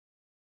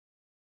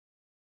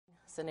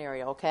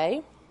scenario,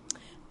 okay?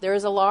 There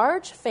is a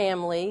large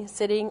family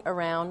sitting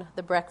around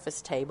the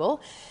breakfast table,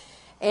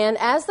 and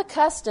as the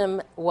custom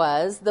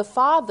was, the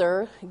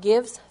father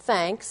gives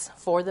thanks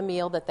for the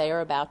meal that they are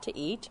about to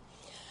eat.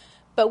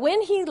 But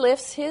when he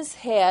lifts his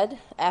head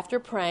after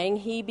praying,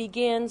 he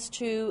begins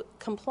to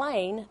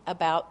complain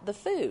about the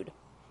food.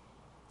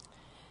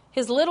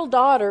 His little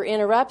daughter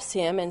interrupts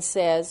him and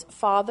says,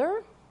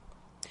 "Father,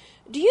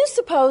 do you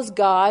suppose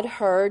God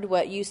heard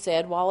what you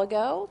said a while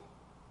ago?"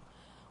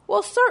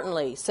 "Well,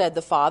 certainly," said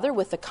the father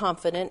with the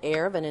confident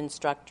air of an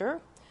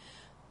instructor.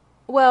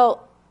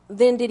 "Well,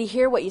 then did he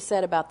hear what you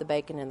said about the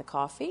bacon and the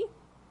coffee?"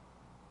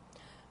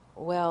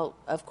 "Well,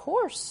 of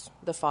course,"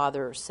 the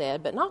father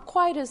said, but not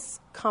quite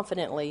as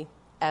confidently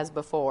as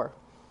before.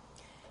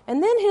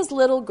 And then his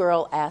little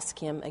girl asked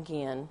him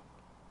again,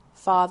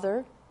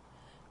 "Father,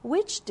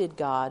 which did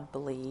God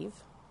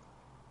believe?"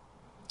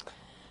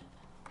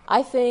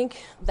 I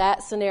think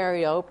that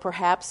scenario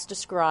perhaps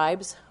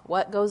describes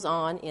what goes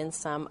on in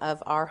some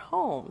of our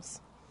homes.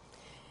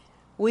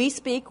 We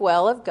speak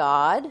well of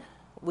God,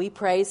 we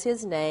praise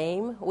His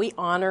name, we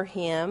honor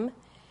Him,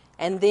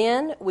 and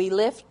then we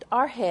lift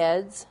our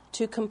heads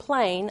to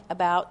complain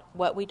about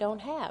what we don't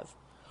have.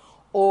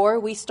 Or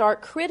we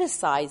start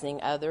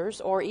criticizing others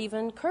or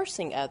even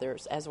cursing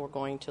others, as we're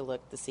going to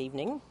look this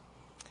evening.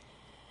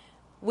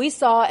 We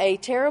saw a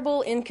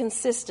terrible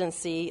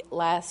inconsistency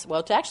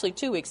actually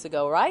 2 weeks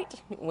ago, right?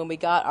 When we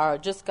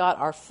just got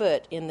our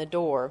foot in the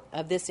door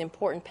of this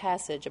important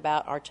passage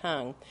about our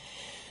tongue.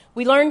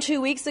 We learned 2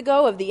 weeks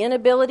ago of the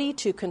inability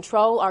to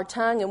control our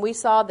tongue, and we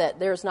saw that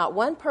there's not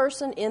one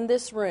person in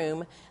this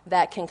room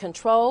that can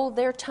control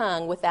their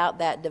tongue without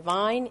that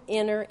divine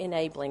inner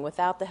enabling,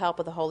 without the help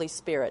of the Holy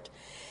Spirit.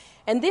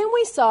 And then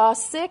we saw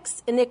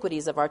 6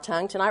 iniquities of our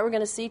tongue. Tonight we're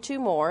going to see 2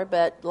 more,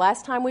 but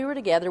last time we were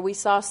together we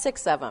saw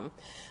 6 of them.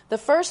 The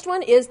first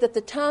one is that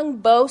the tongue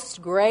boasts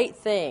great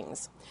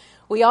things.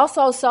 We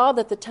also saw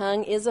that the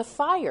tongue is a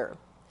fire.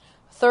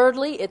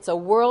 Thirdly, it's a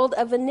world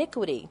of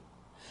iniquity.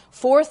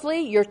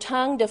 Fourthly, your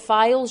tongue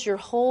defiles your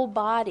whole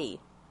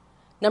body.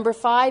 Number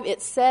 5,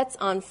 it sets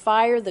on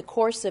fire the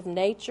course of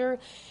nature.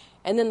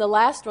 And then the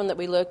last one that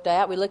we looked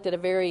at a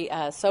very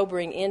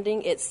sobering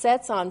ending. It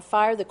sets on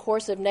fire the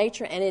course of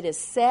nature, and it is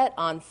set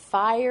on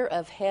fire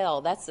of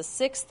hell. That's the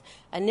 6th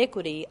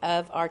iniquity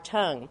of our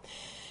tongue.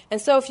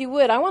 And so if you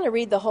would, I want to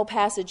read the whole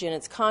passage in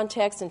its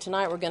context, and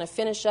tonight we're going to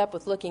finish up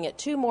with looking at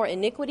 2 more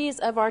iniquities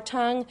of our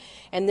tongue,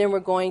 and then we're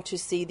going to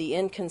see the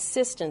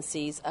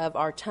inconsistencies of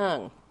our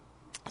tongue.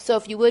 So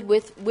if you would,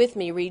 with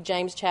me, read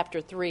James chapter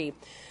 3.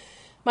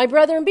 "My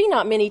brethren, be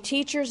not many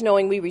teachers,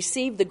 knowing we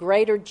receive the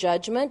greater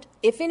judgment.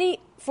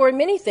 For in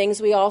many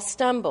things we all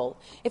stumble.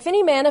 If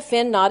any man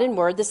offend not in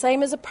word, the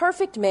same is a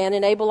perfect man,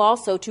 and able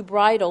also to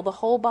bridle the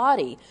whole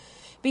body.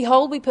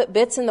 Behold, we put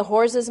bits in the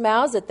horses'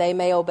 mouths, that they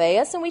may obey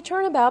us, and we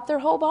turn about their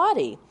whole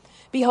body.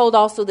 Behold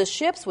also the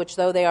ships, which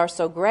though they are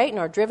so great and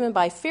are driven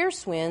by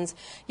fierce winds,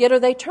 yet are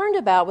they turned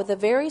about with a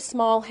very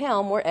small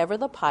helm wherever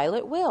the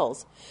pilot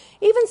wills.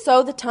 Even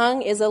so the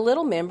tongue is a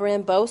little member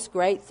and boasts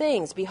great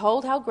things.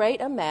 Behold how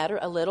great a matter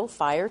a little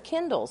fire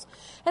kindles.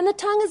 And the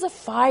tongue is a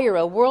fire,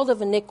 a world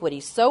of iniquity.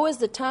 So is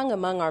the tongue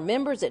among our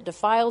members, it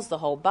defiles the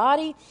whole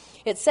body.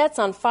 It sets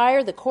on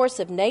fire the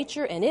course of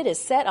nature, and it is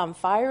set on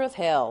fire of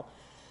hell.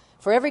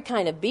 For every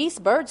kind of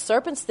beast, birds,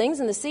 serpents, things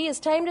in the sea is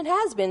tamed and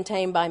has been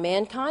tamed by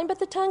mankind, but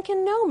the tongue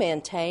can no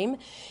man tame.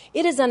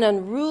 It is an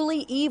unruly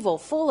evil,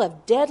 full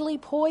of deadly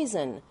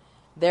poison.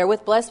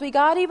 Therewith bless we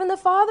God, even the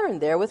Father,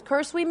 and therewith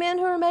curse we men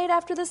who are made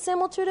after the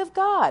similitude of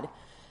God.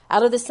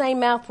 Out of the same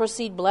mouth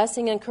proceed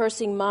blessing and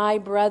cursing. My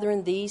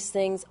brethren, these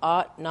things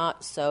ought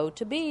not so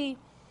to be.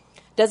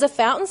 Does a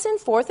fountain send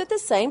forth at the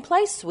same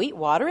place sweet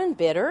water and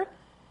bitter?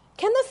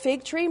 Can the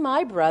fig tree,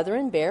 my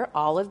brethren, bear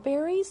olive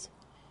berries?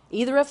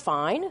 Either of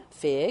fine,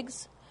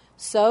 figs,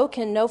 so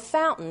can no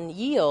fountain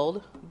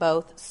yield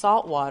both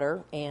salt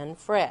water and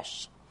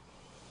fresh."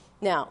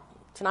 Now,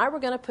 tonight we're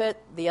going to put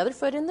the other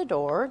foot in the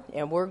door,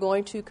 and we're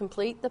going to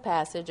complete the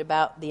passage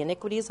about the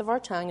iniquities of our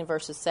tongue in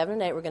verses 7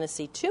 and 8. We're going to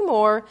see 2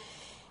 more,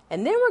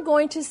 and then we're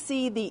going to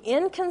see the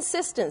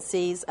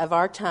inconsistencies of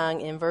our tongue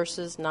in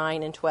verses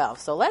 9 and 12.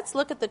 So let's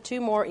look at the 2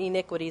 more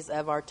iniquities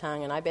of our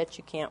tongue, and I bet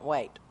you can't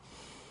wait.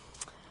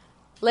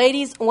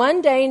 Ladies,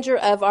 one danger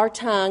of our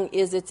tongue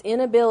is its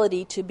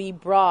inability to be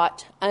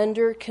brought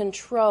under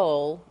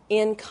control,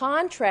 in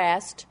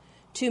contrast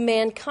to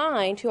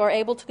mankind who are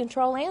able to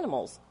control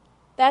animals.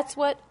 That's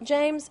what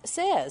James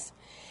says.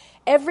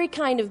 Every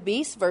kind of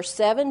beast, verse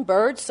 7,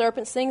 birds,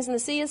 serpents, things in the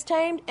sea is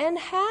tamed and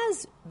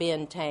has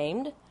been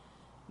tamed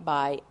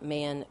by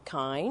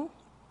mankind.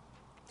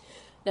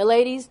 Now,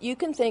 ladies, you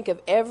can think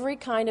of every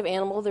kind of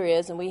animal there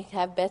is, and we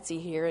have Betsy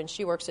here, and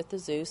she works at the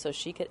zoo, so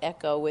she could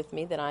echo with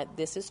me that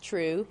this is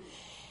true.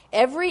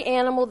 Every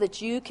animal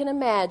that you can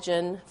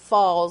imagine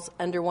falls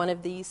under one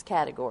of these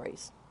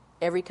categories.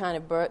 Every kind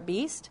of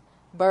beast,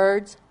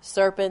 birds,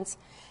 serpents,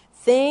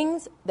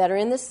 things that are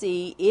in the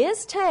sea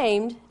is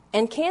tamed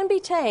and can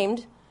be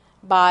tamed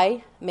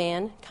by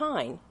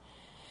mankind.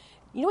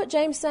 You know what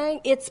James is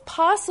saying? It's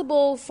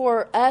possible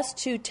for us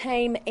to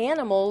tame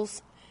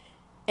animals,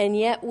 and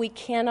yet we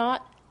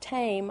cannot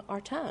tame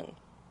our tongue.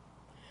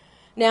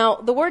 Now,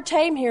 the word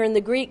tame here in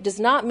the Greek does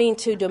not mean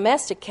to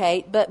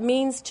domesticate, but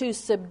means to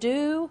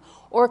subdue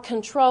or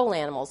control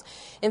animals.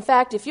 In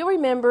fact, if you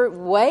remember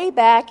way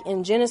back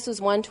in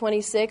Genesis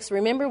 1:26,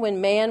 remember when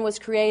man was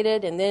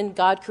created and then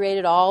God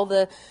created all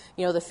the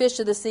fish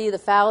of the sea, the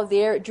fowl of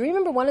the air. Do you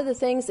remember one of the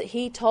things that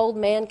he told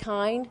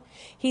mankind?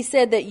 He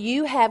said that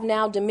you have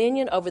now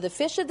dominion over the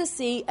fish of the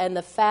sea and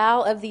the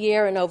fowl of the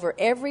air and over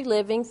every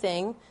living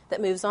thing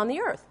that moves on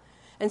the earth.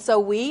 And so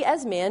we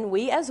as men,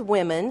 we as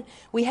women,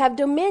 we have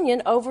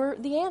dominion over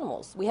the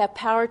animals. We have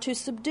power to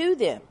subdue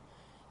them,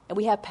 and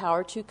we have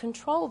power to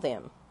control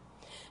them.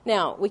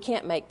 Now, we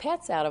can't make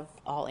pets out of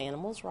all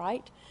animals,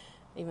 right?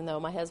 Even though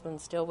my husband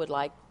still would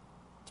like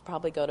to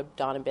probably go to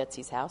Don and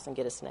Betsy's house and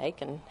get a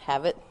snake and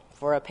have it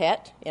for a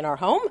pet in our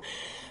home.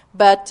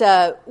 But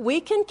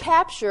we can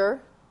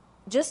capture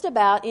just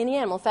about any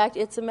animal. In fact,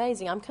 it's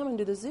amazing. I'm coming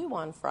to the zoo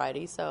on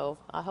Friday, so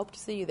I hope to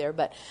see you there.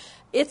 But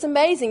it's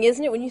amazing,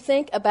 isn't it, when you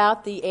think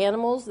about the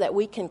animals that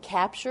we can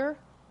capture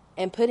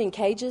and put in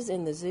cages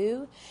in the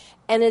zoo?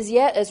 And as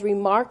yet, as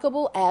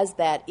remarkable as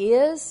that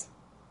is,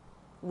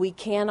 we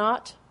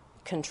cannot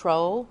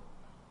control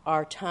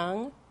our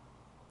tongue.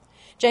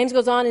 James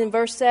goes on in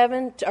verse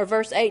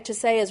 8 to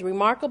say, as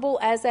remarkable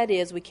as that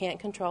is, we can't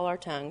control our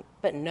tongue,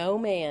 but no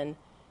man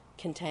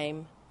can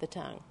tame the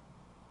tongue.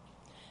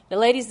 Now,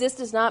 ladies, this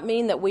does not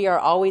mean that we are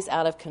always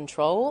out of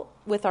control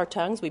with our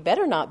tongues. We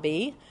better not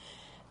be.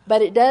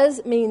 But it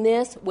does mean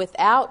this: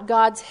 without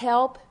God's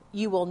help,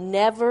 you will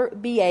never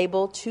be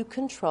able to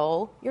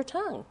control your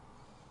tongue.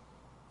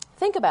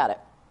 Think about it.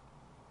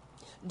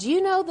 Do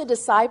you know the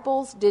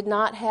disciples did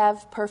not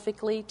have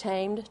perfectly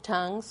tamed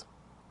tongues?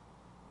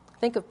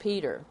 Think of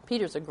Peter.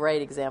 Peter's a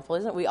great example,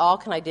 isn't it? We all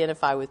can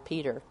identify with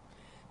Peter.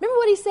 Remember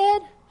what he said?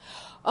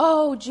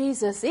 Oh,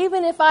 Jesus,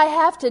 even if I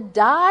have to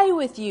die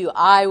with you,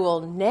 I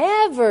will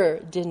never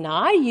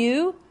deny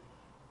you.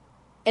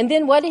 And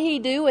then what did he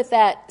do with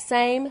that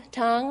same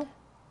tongue?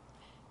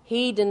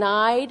 He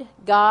denied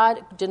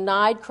God,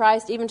 denied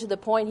Christ, even to the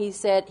point he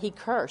said he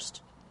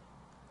cursed.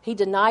 He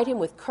denied him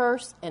with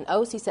curse and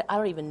oaths. He said, I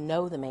don't even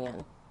know the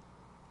man.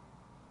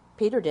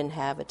 Peter didn't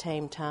have a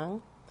tamed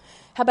tongue.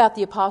 How about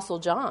the Apostle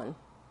John?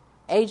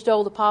 Aged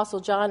old Apostle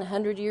John,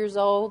 100 years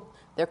old.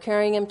 They're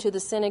carrying him to the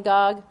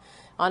synagogue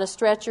on a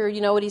stretcher.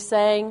 You know what he's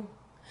saying?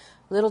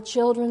 Little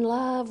children,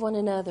 love one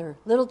another.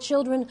 Little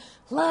children,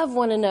 love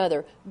one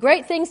another.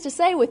 Great things to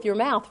say with your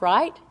mouth,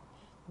 right?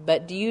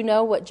 But do you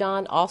know what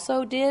John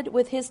also did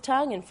with his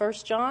tongue in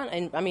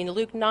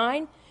Luke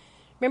 9?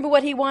 Remember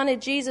what he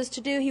wanted Jesus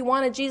to do? He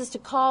wanted Jesus to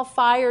call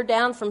fire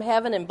down from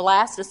heaven and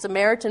blast a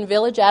Samaritan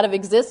village out of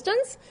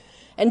existence.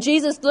 And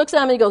Jesus looks at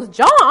him and he goes,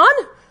 John,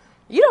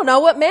 you don't know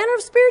what manner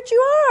of spirit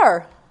you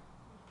are.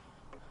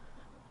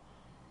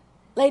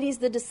 Ladies,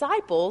 the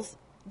disciples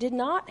did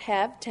not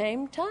have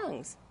tamed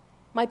tongues.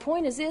 My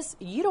point is this: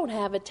 you don't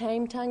have a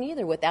tamed tongue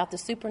either without the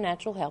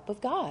supernatural help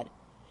of God.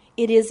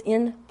 It is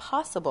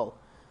impossible.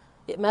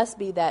 It must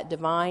be that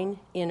divine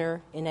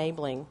inner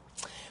enabling.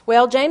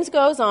 Well, James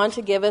goes on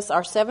to give us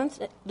our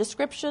seventh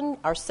description,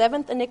 our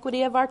seventh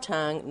iniquity of our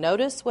tongue.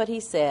 Notice what he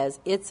says.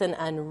 It's an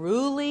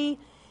unruly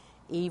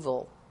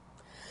evil.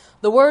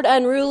 The word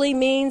unruly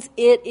means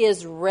it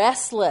is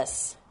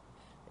restless.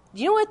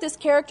 Do you know what this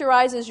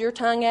characterizes your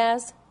tongue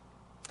as?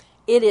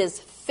 It is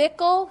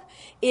fickle.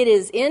 It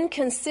is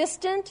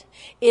inconsistent.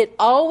 It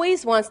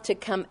always wants to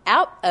come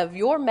out of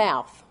your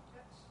mouth.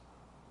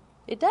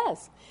 It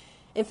does.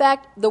 In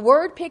fact, the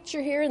word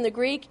picture here in the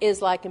Greek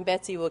is like, and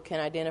Betsy can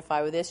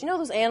identify with this, you know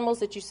those animals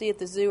that you see at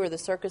the zoo or the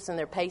circus and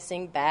they're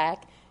pacing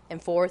back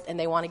and forth and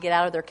they want to get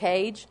out of their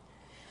cage?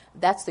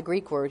 That's the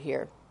Greek word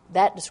here.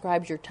 That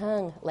describes your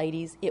tongue,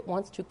 ladies. It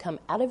wants to come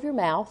out of your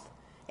mouth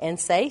and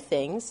say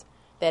things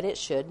that it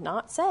should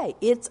not say.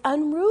 It's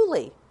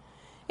unruly.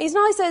 He's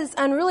not only said it's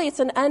unruly, it's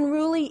an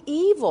unruly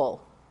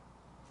evil.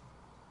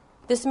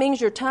 This means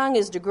your tongue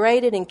is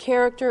degraded in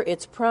character.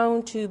 It's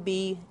prone to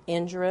be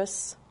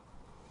injurious.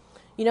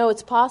 You know,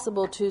 it's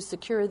possible to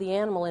secure the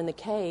animal in the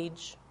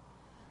cage,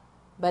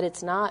 but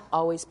it's not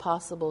always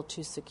possible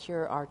to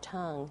secure our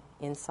tongue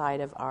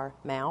inside of our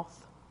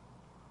mouth.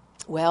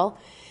 Well,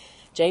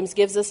 James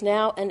gives us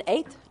now an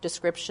eighth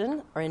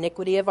description or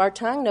iniquity of our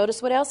tongue.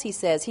 Notice what else he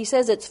says. He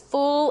says it's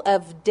full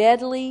of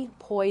deadly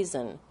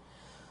poison.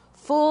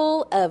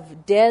 Full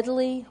of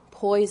deadly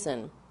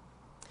poison.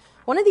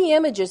 One of the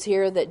images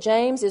here that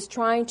James is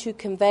trying to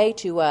convey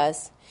to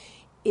us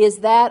is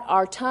that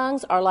our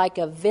tongues are like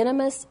a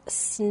venomous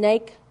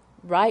snake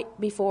right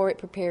before it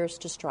prepares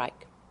to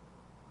strike.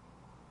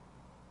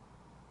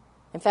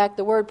 In fact,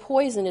 the word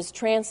poison is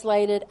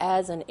translated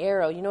as an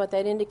arrow. You know what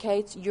that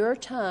indicates? Your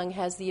tongue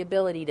has the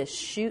ability to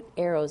shoot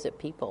arrows at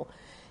people.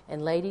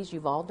 And ladies,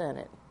 you've all done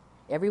it.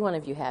 Every one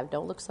of you have.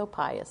 Don't look so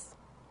pious.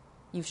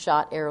 You've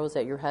shot arrows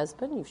at your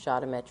husband. You've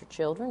shot them at your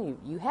children.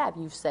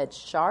 You've said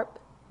sharp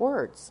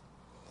words.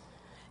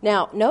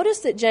 Now, notice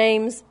that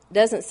James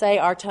doesn't say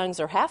our tongues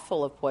are half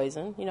full of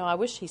poison. I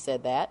wish he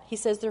said that. He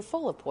says they're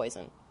full of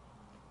poison.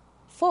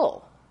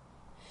 Full.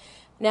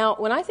 Now,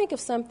 when I think of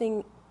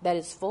something that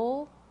is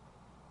full,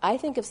 I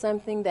think of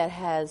something that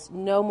has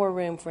no more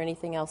room for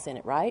anything else in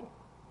it, right?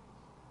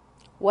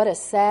 What a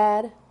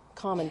sad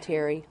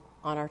commentary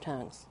on our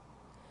tongues.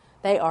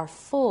 They are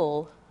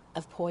full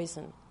of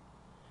poison.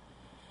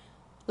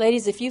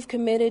 Ladies, if you've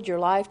committed your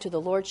life to the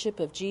Lordship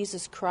of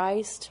Jesus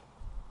Christ,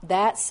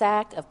 that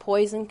sack of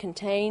poison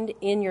contained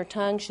in your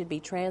tongue should be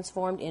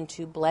transformed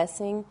into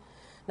blessing,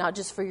 not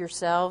just for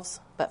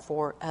yourselves, but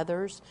for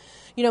others.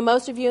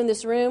 Most of you in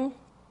this room,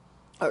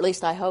 or at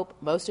least I hope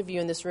most of you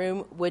in this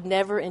room, would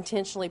never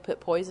intentionally put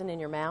poison in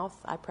your mouth.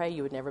 I pray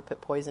you would never put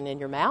poison in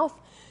your mouth.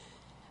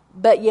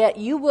 But yet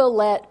you will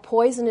let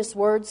poisonous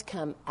words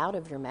come out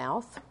of your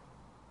mouth.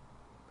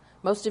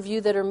 Most of you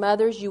that are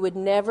mothers, you would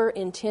never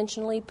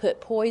intentionally put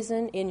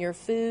poison in your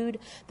food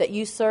that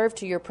you serve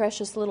to your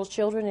precious little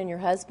children and your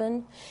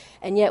husband.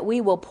 And yet we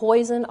will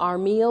poison our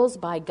meals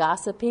by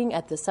gossiping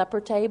at the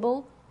supper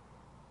table,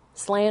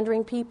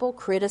 slandering people,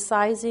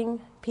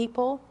 criticizing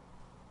people.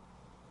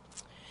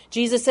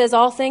 Jesus says,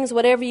 all things,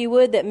 whatever you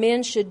would that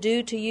men should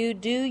do to you,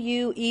 do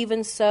you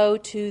even so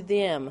to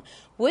them.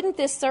 Wouldn't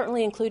this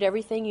certainly include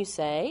everything you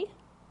say?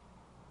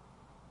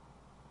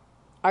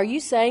 Are you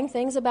saying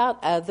things about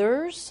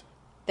others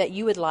that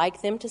you would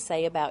like them to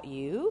say about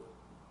you?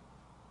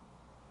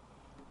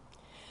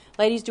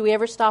 Ladies, do we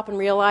ever stop and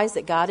realize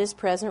that God is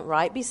present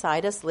right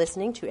beside us,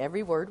 listening to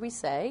every word we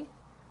say?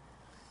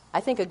 I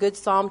think a good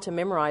psalm to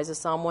memorize is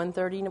Psalm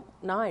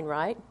 139,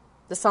 right?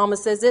 The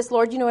psalmist says this,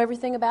 Lord, you know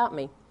everything about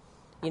me.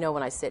 You know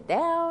when I sit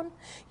down,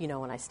 you know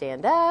when I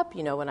stand up,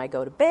 you know when I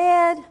go to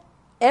bed.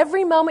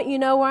 Every moment you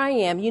know where I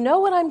am. You know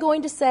what I'm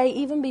going to say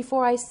even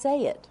before I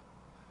say it.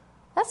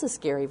 That's a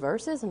scary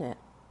verse, isn't it?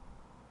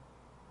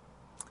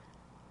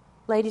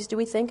 Ladies, do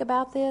we think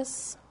about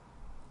this?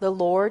 The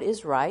Lord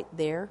is right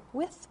there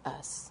with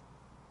us.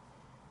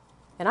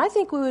 And I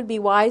think we would be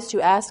wise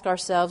to ask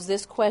ourselves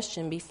this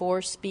question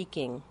before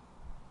speaking.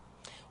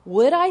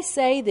 Would I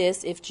say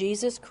this if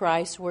Jesus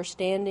Christ were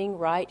standing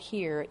right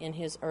here in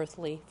his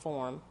earthly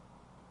form?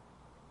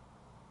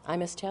 I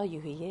must tell you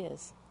he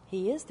is.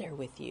 He is there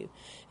with you.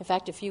 In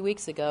fact, a few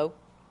weeks ago,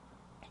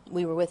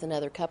 we were with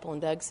another couple,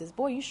 and Doug says,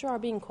 boy, you sure are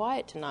being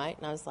quiet tonight.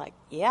 And I was like,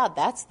 yeah,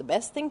 that's the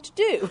best thing to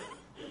do.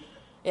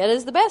 It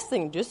is the best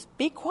thing. Just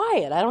be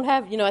quiet. I don't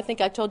have, I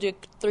think I told you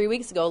 3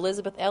 weeks ago,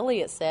 Elizabeth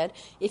Elliot said,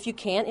 if you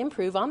can't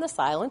improve on the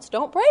silence,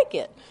 don't break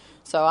it.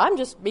 So I'm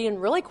just being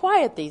really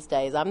quiet these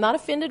days. I'm not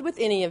offended with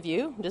any of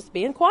you. I'm just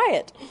being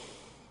quiet.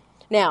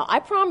 Now, I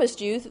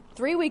promised you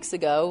 3 weeks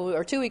ago,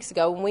 or 2 weeks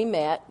ago when we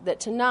met, that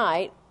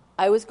tonight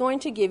I was going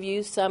to give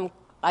you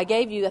I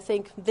gave you, I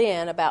think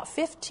then, about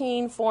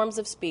 15 forms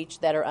of speech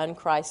that are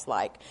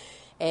un-Christ-like.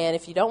 And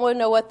if you don't want to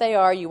know what they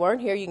are, you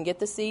weren't here, you can get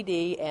the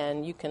CD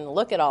and you can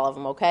look at all of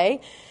them,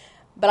 okay?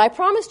 But I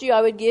promised you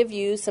I would give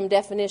you some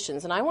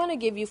definitions. And I want to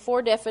give you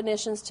 4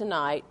 definitions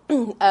tonight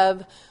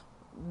of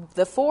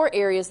the 4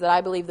 areas that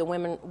I believe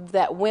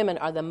women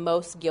are the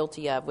most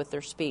guilty of with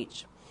their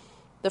speech.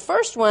 The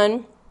first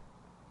one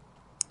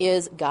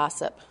is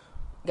gossip.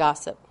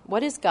 Gossip.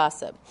 What is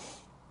gossip?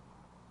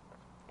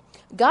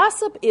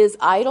 Gossip is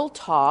idle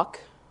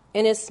talk,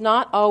 and it's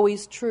not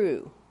always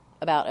true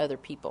about other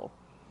people.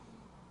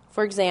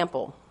 For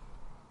example,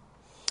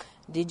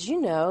 did you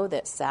know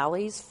that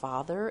Sally's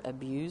father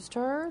abused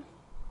her?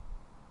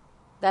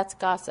 That's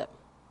gossip.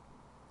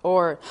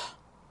 Or,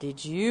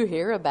 did you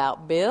hear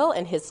about Bill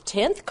and his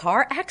 10th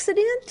car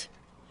accident?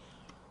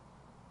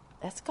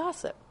 That's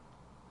gossip.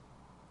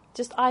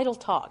 Just idle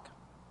talk.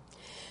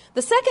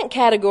 The second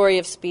category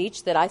of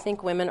speech that I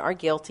think women are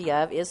guilty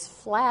of is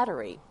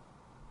flattery.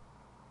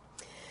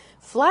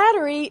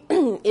 Flattery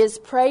is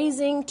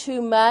praising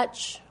too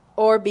much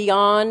or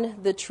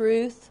beyond the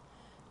truth,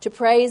 to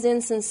praise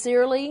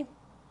insincerely.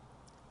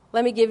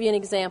 Let me give you an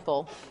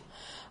example.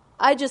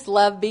 I just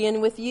love being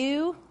with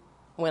you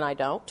when I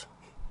don't.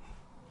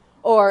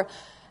 Or,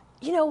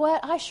 you know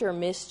what, I sure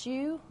missed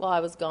you while I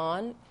was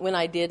gone when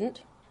I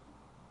didn't.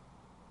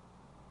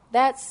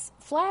 That's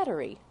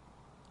flattery.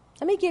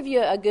 Let me give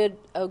you a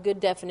good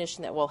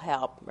definition that will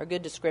help, or a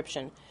good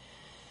description.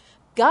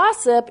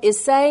 Gossip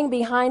is saying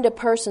behind a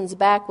person's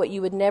back what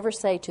you would never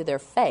say to their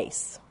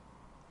face.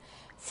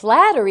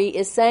 Flattery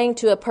is saying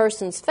to a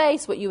person's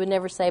face what you would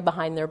never say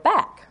behind their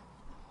back.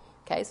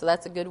 Okay, so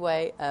that's a good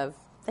way of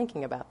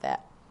thinking about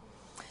that.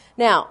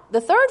 Now,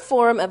 the third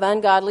form of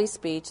ungodly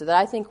speech that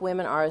I think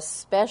women are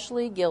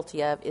especially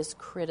guilty of is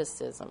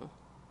criticism.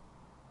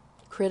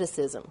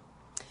 Criticism.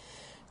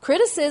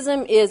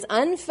 Criticism is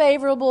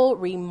unfavorable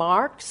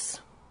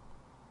remarks,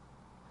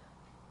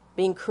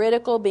 being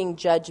critical, being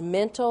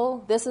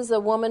judgmental. This is a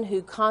woman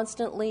who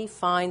constantly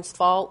finds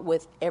fault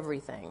with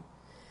everything.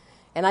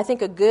 And I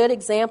think a good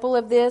example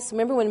of this,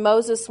 remember when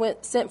Moses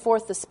sent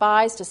forth the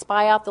spies to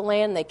spy out the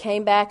land, they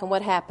came back, and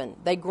what happened?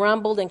 They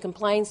grumbled and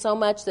complained so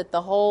much that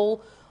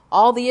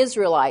all the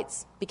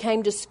Israelites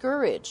became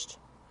discouraged.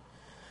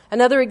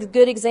 Another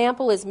good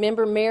example is,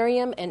 remember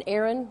Miriam and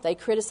Aaron? They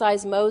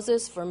criticized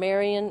Moses for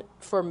marrying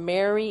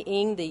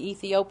the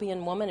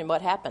Ethiopian woman, and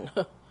what happened?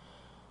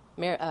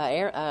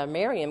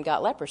 Miriam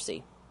got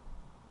leprosy.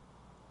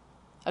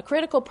 A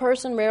critical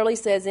person rarely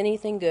says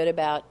anything good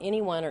about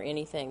anyone or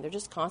anything. They're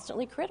just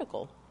constantly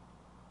critical.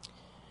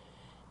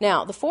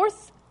 Now, the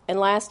fourth and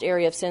last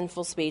area of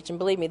sinful speech, and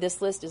believe me,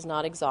 this list is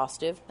not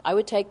exhaustive. I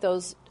would take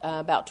those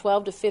about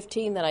 12 to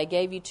 15 that I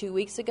gave you 2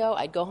 weeks ago.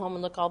 I'd go home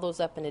and look all those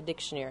up in a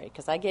dictionary,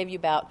 because I gave you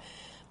about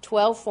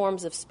 12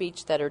 forms of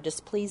speech that are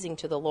displeasing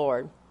to the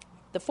Lord.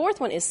 The fourth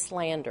one is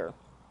slander.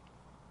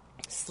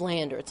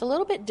 Slander. It's a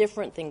little bit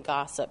different than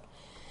gossip.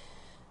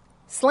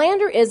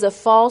 Slander is a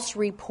false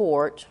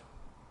report,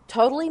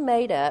 totally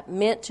made up,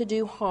 meant to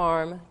do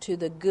harm to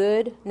the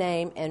good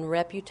name and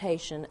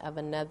reputation of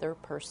another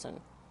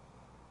person.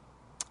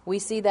 We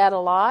see that a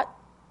lot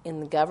in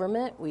the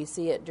government. We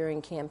see it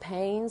during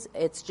campaigns.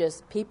 It's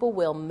just people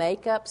will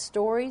make up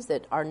stories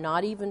that are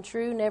not even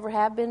true, never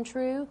have been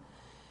true,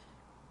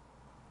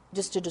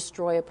 just to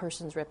destroy a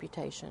person's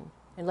reputation.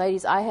 And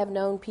ladies, I have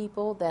known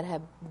people that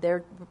have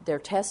their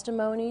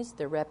testimonies,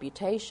 their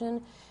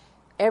reputation,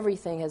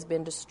 everything has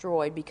been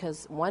destroyed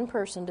because one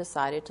person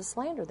decided to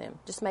slander them,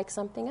 just make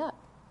something up.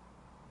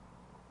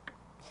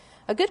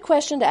 A good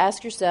question to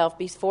ask yourself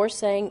before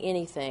saying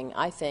anything,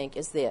 I think,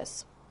 is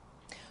this.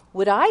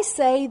 Would I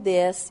say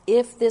this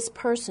if this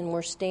person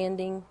were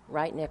standing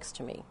right next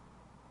to me?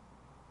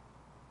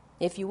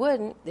 If you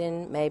wouldn't,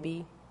 then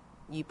maybe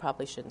you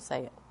probably shouldn't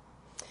say it.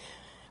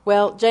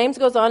 Well, James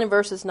goes on in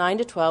verses 9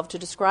 to 12 to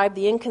describe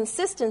the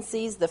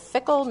inconsistencies, the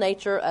fickle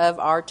nature of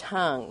our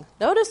tongue.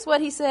 Notice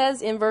what he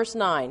says in verse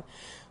 9.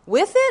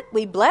 With it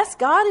we bless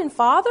God and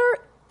Father,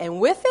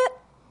 and with it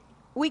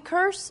we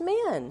curse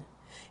men.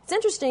 It's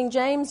interesting,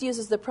 James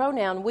uses the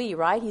pronoun we,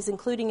 right? He's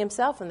including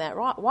himself in that.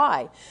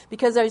 Why?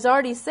 Because he's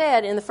already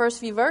said in the first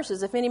few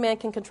verses, if any man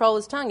can control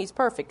his tongue, he's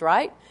perfect,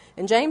 right?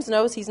 And James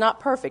knows he's not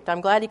perfect.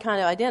 I'm glad he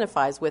kind of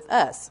identifies with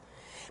us.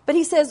 But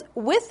he says,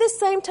 with this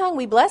same tongue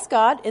we bless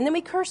God, and then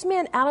we curse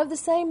men out of the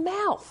same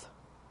mouth.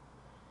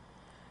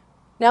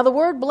 Now, the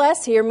word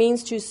bless here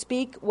means to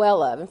speak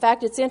well of. In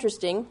fact, it's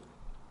interesting.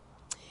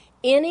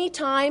 Any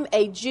time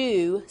a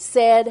Jew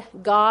said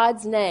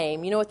God's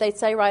name, you know what they'd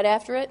say right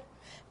after it?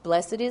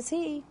 Blessed is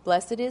he,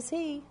 blessed is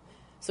he.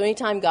 So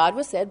anytime God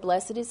was said,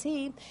 blessed is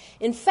he.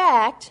 In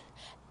fact,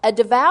 a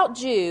devout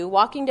Jew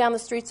walking down the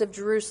streets of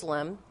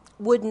Jerusalem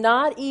would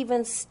not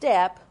even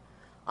step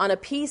on a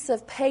piece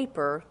of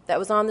paper that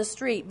was on the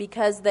street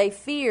because they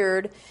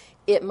feared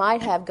it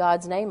might have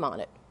God's name on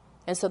it.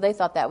 And so they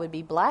thought that would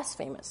be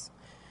blasphemous.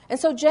 And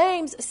so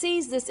James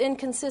sees this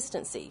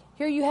inconsistency.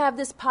 Here you have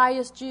this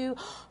pious Jew.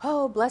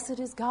 Oh, blessed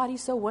is God,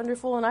 he's so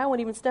wonderful, and I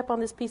won't even step on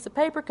this piece of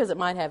paper because it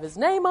might have his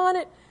name on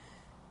it.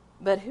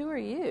 But who are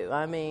you?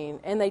 I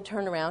mean, and they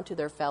turn around to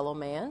their fellow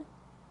man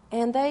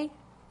and they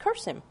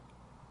curse him.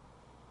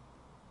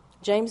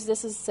 James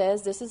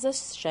says this is a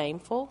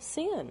shameful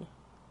sin.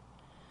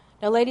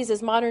 Now, ladies,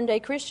 as modern-day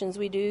Christians,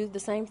 we do the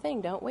same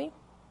thing, don't we? A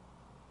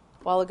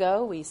while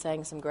ago, we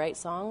sang some great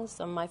songs,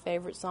 some of my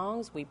favorite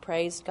songs. We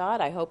praised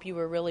God. I hope you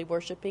were really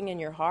worshiping in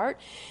your heart.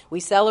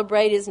 We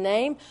celebrate his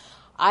name.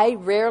 I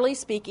rarely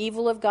speak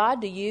evil of God.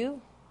 Do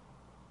you?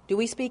 Do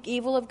we speak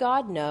evil of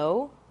God?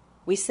 No.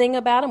 We sing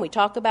about him, we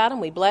talk about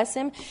him, we bless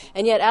him,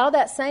 and yet out of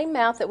that same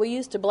mouth that we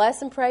use to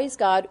bless and praise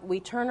God,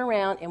 we turn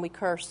around and we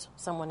curse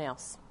someone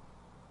else.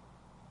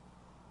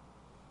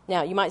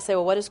 Now, you might say,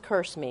 well, what does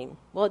curse mean?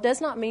 Well, it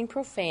does not mean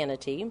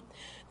profanity.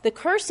 The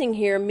cursing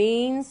here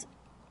means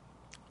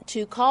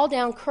to call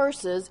down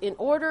curses in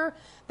order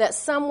that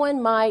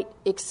someone might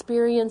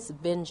experience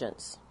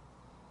vengeance.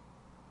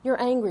 You're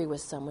angry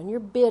with someone, you're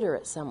bitter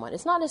at someone.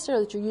 It's not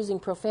necessarily that you're using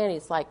profanity.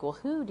 It's like, well,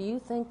 who do you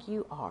think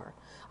you are?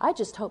 I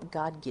just hope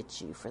God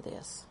gets you for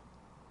this.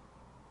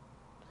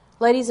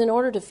 Ladies, in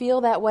order to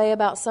feel that way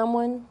about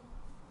someone,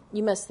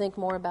 you must think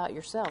more about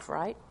yourself,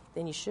 right?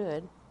 Than you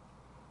should.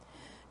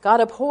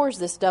 God abhors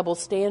this double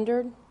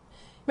standard.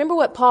 Remember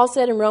what Paul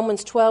said in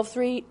Romans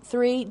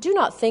 12:3? Do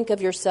not think of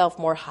yourself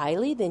more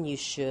highly than you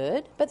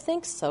should, but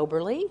think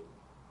soberly.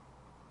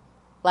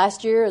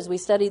 Last year, as we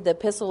studied the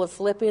Epistle of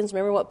Philippians,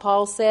 remember what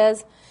Paul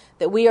says?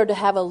 That we are to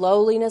have a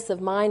lowliness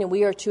of mind and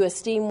we are to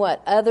esteem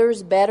what?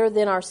 Others better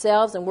than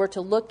ourselves, and we're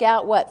to look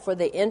out what? For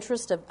the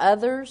interest of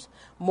others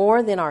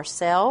more than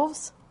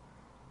ourselves?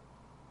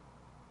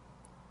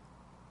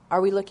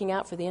 Are we looking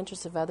out for the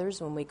interest of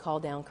others when we call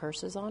down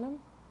curses on them?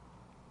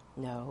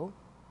 No.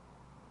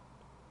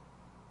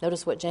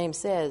 Notice what James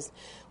says.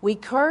 We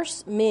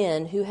curse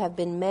men who have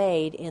been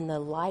made in the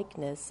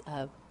likeness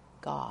of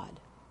God.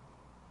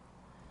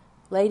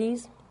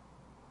 Ladies,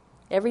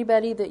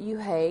 everybody that you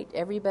hate,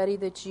 everybody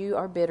that you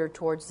are bitter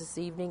towards this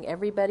evening,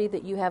 everybody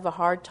that you have a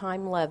hard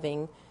time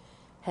loving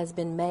has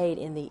been made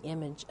in the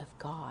image of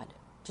God,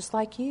 just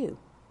like you.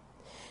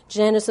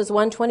 Genesis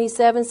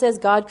 1:27 says,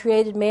 God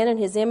created man in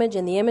his image.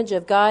 In the image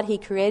of God, he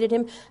created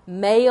him.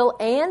 Male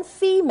and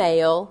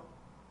female,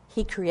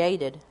 he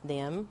created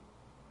them.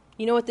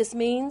 You know what this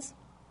means?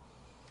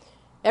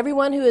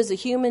 Everyone who is a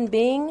human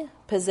being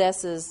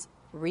possesses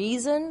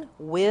reason,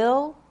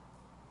 will,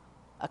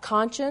 a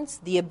conscience,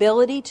 the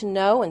ability to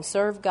know and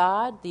serve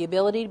God, the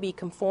ability to be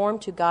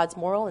conformed to God's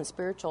moral and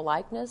spiritual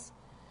likeness.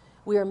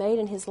 We are made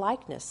in His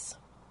likeness.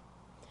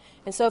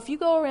 And so if you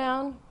go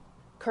around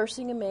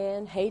cursing a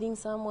man, hating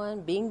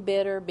someone, being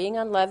bitter, being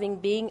unloving,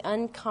 being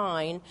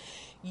unkind,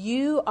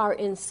 you are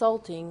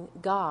insulting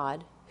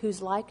God,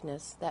 whose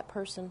likeness that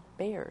person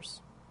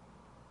bears.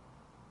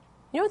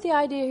 You know what the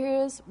idea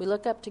here is? We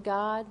look up to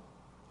God,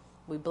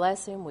 we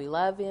bless Him, we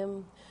love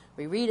Him,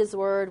 we read His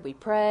Word, we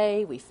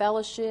pray, we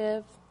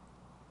fellowship,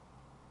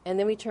 and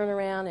then we turn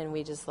around and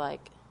we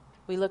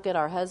look at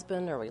our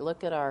husband or we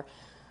look at our,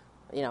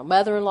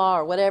 mother-in-law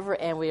or whatever,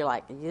 and we're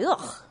like,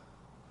 ugh.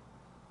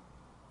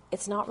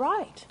 It's not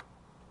right.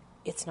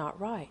 It's not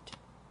right.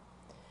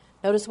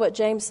 Notice what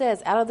James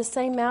says. Out of the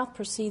same mouth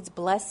proceeds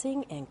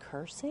blessing and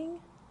cursing.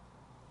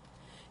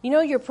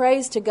 Your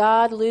praise to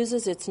God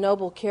loses its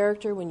noble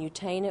character when you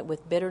taint it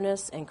with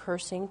bitterness and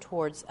cursing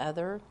towards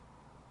other.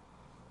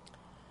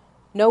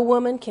 No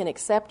woman can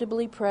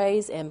acceptably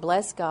praise and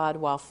bless God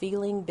while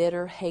feeling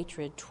bitter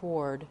hatred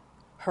toward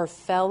her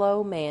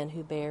fellow man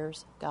who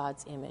bears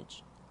God's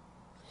image.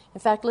 In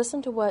fact,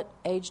 listen to what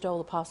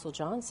age-old Apostle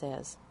John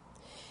says.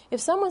 If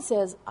someone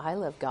says, I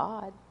love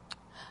God,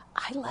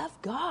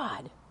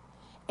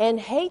 and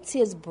hates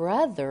his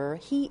brother,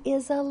 he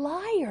is a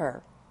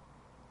liar.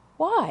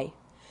 Why?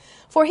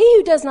 For he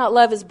who does not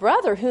love his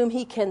brother whom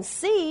he can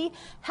see,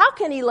 how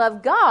can he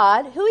love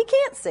God who he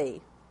can't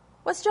see?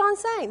 What's John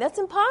saying? That's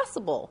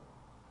impossible.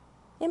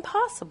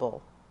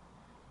 Impossible.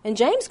 And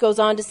James goes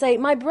on to say,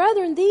 my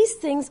brethren, these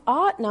things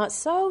ought not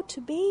so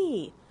to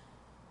be.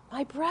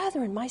 My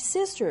brethren, my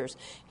sisters.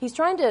 He's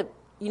trying to,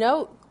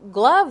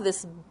 glove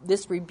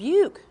this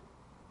rebuke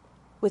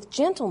with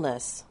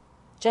gentleness.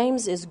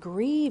 James is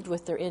grieved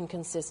with their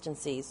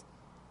inconsistencies.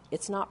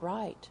 It's not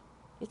right.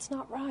 It's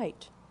not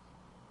right.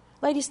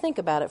 Ladies, think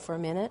about it for a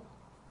minute.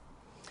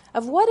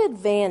 Of what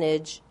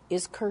advantage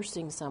is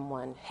cursing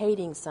someone,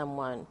 hating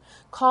someone,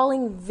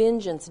 calling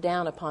vengeance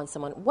down upon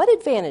someone? What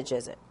advantage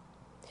is it?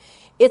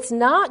 It's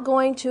not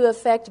going to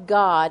affect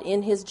God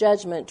in His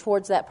judgment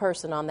towards that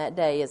person on that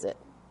day, is it?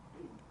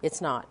 It's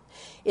not.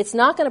 It's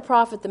not going to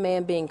profit the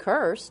man being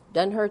cursed.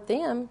 Doesn't hurt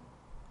them.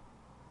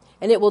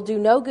 And it will do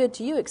no good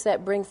to you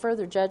except bring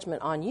further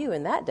judgment on you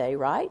in that day,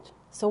 right?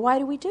 So why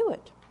do we do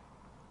it?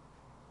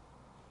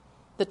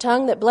 The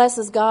tongue that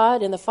blesses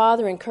God and the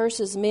Father and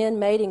curses men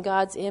made in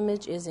God's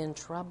image is in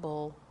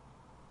trouble.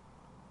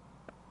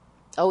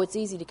 Oh, it's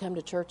easy to come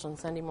to church on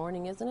Sunday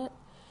morning, isn't it?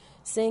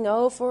 Sing,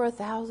 oh, for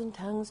 1,000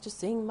 tongues to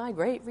sing my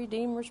great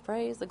Redeemer's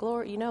praise, the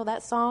glory. You know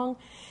that song?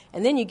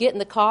 And then you get in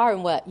the car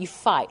and what? You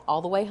fight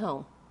all the way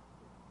home.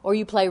 Or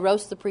you play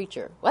roast the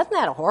preacher. Wasn't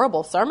that a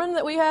horrible sermon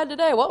that we had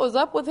today? What was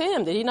up with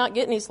him? Did he not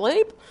get any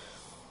sleep?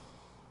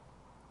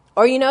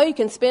 Or you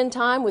can spend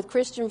time with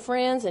Christian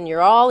friends and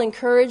you're all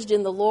encouraged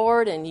in the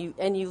Lord and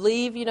you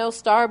leave,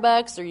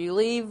 Starbucks or you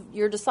leave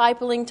your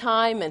discipling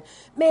time and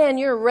man,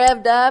 you're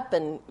revved up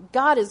and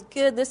God is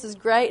good, this is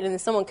great, and then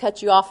someone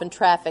cuts you off in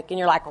traffic and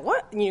you're like,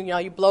 what? And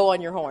you blow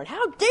on your horn.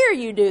 How dare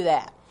you do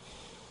that?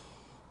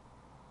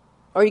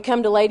 Or you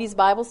come to ladies'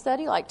 Bible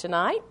study like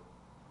tonight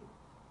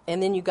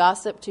and then you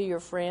gossip to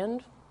your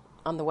friend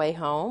on the way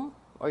home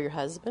or your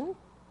husband.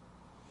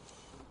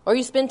 Or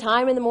you spend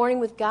time in the morning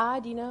with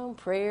God,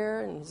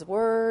 prayer and His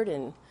Word,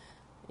 and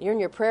you're in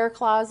your prayer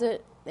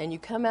closet, and you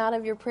come out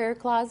of your prayer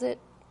closet,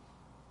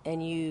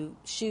 and you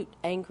shoot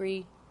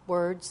angry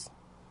words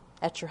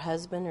at your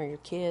husband or your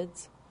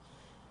kids.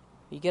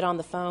 You get on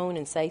the phone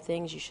and say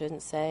things you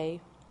shouldn't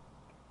say.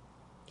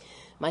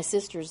 My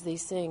sisters,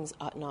 these things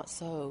ought not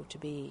so to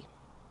be.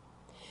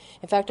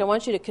 In fact, I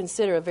want you to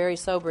consider a very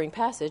sobering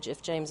passage.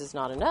 If James is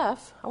not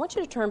enough, I want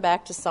you to turn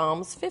back to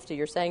Psalms 50.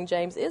 You're saying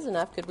James is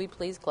enough. Could we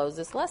please close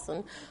this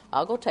lesson?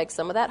 I'll go take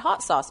some of that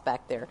hot sauce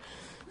back there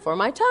for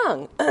my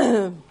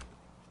tongue.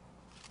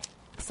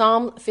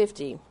 Psalm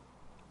 50.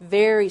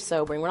 Very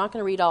sobering. We're not going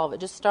to read all of it.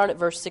 Just start at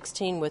verse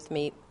 16 with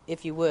me,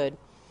 if you would.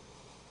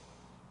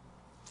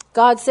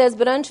 God says,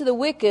 but unto the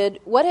wicked,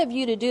 what have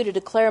you to do to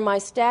declare my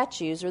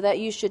statutes, or that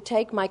you should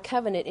take my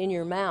covenant in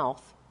your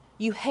mouth?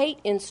 You hate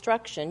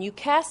instruction. You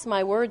cast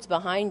my words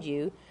behind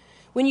you.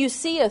 When you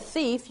see a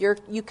thief,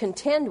 you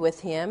contend with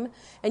him,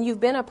 and you've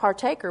been a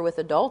partaker with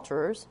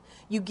adulterers.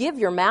 You give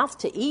your mouth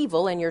to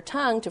evil and your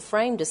tongue to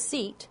frame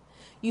deceit.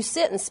 You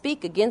sit and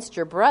speak against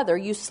your brother.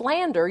 You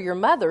slander your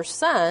mother's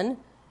son.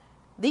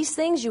 These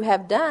things you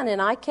have done,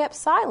 and I kept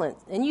silent.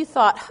 And you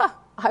thought,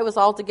 I was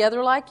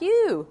altogether like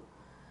you.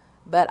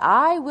 But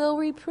I will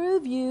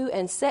reprove you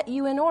and set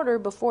you in order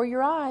before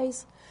your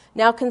eyes.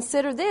 Now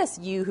consider this,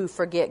 you who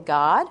forget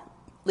God,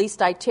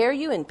 lest I tear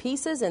you in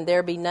pieces, and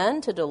there be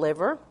none to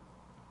deliver.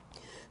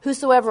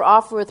 Whosoever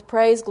offereth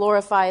praise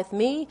glorifieth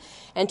me,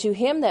 and to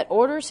him that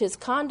orders his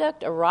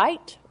conduct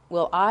aright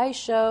will I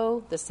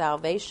show the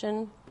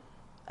salvation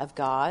of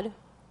God.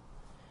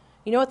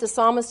 You know what the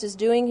psalmist is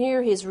doing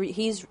here? He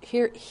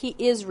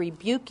is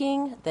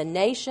rebuking the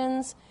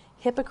nation's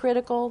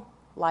hypocritical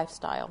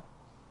lifestyle.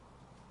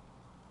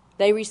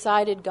 They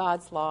recited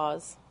God's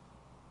laws.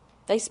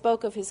 They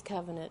spoke of his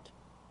covenant,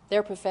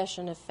 their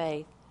profession of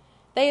faith.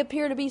 They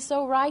appear to be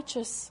so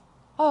righteous.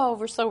 Oh,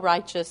 we're so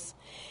righteous.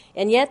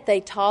 And yet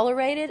they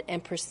tolerated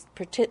and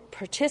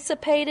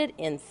participated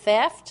in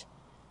theft,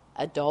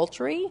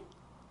 adultery,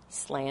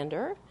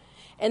 slander.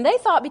 And they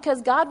thought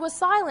because God was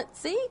silent,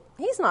 see,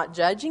 he's not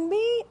judging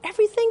me.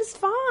 Everything's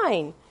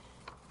fine.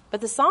 But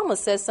the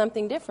psalmist says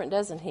something different,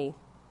 doesn't he?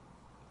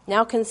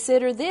 Now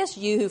consider this,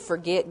 you who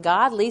forget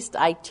God, lest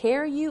I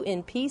tear you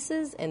in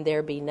pieces and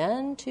there be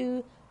none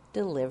to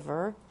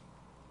deliver.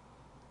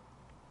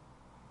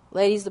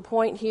 Ladies, the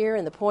point here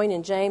and the point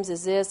in James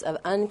is this: of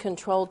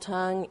uncontrolled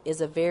tongue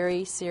is a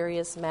very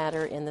serious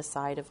matter in the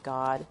sight of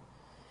God.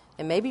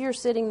 And maybe you're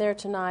sitting there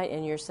tonight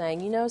and you're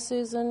saying, you know,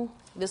 Susan,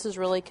 this is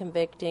really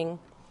convicting,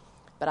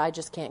 but I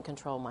just can't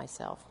control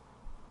myself.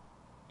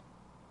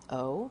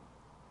 Oh,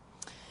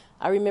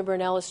 I remember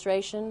an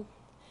illustration.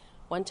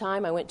 One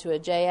time I went to a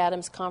Jay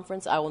Adams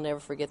conference. I will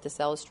never forget this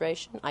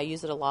illustration. I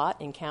use it a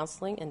lot in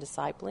counseling and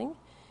discipling.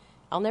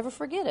 I'll never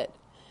forget it.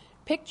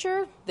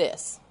 Picture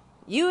this.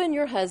 You and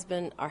your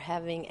husband are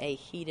having a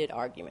heated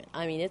argument.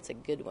 I mean, it's a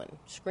good one.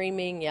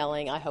 Screaming,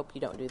 yelling. I hope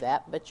you don't do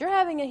that. But you're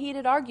having a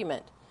heated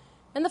argument.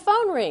 And the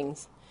phone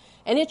rings.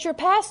 And it's your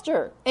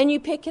pastor. And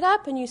you pick it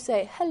up and you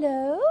say,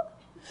 hello?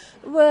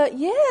 Well,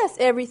 yes,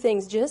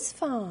 everything's just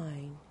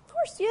fine. Of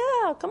course,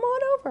 yeah, come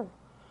on over.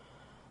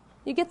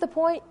 You get the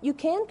point? You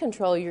can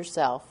control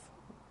yourself.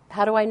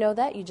 How do I know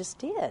that? You just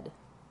did.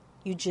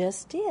 You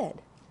just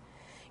did.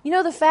 You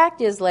know, the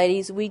fact is,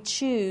 ladies, we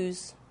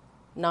choose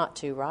not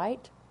to,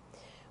 right?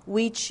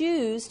 We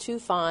choose to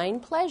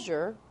find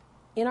pleasure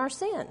in our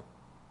sin.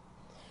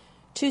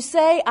 To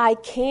say I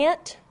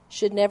can't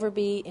should never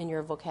be in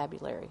your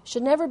vocabulary.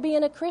 Should never be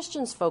in a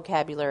Christian's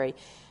vocabulary.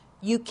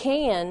 You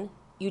can,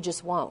 you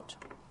just won't.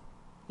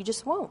 You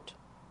just won't.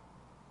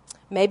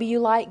 Maybe you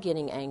like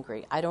getting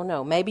angry. I don't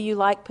know. Maybe you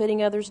like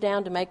putting others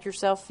down to make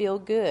yourself feel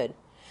good.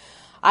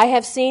 I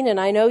have seen, and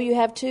I know you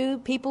have too,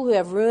 people who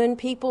have ruined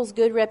people's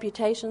good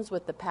reputations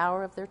with the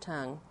power of their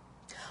tongue.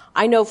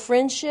 I know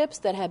friendships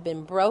that have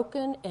been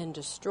broken and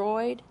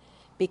destroyed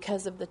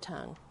because of the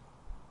tongue.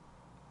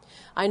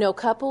 I know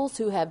couples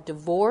who have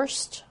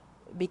divorced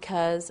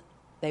because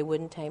they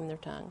wouldn't tame their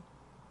tongue.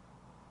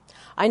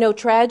 I know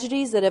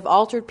tragedies that have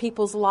altered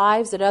people's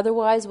lives that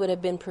otherwise would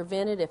have been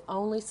prevented if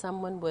only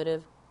someone would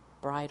have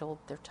bridled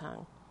their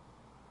tongue.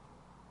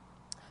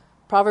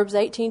 Proverbs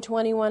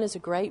 18:21 is a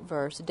great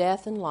verse.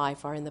 Death and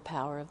life are in the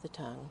power of the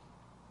tongue.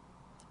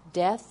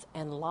 Death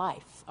and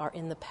life are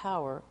in the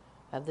power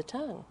of the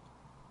tongue.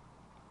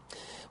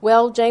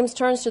 Well, James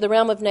turns to the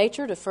realm of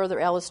nature to further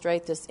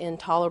illustrate this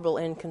intolerable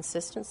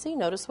inconsistency.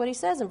 Notice what he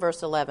says in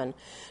verse 11.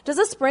 Does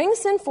a spring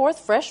send forth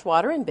fresh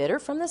water and bitter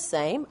from the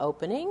same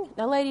opening?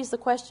 Now, ladies, the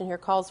question here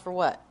calls for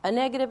what? A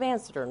negative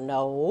answer.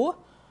 No,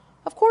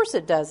 of course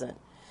it doesn't.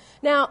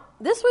 Now,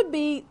 this would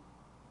be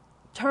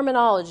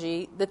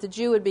terminology that the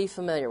Jew would be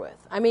familiar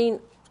with. I mean,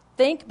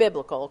 think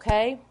biblical,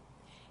 okay?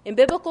 In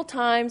biblical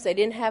times, they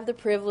didn't have the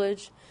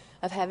privilege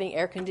of having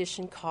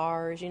air-conditioned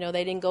cars. You know,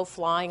 they didn't go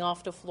flying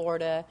off to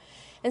Florida.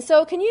 And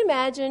so can you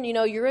imagine, you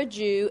know, you're a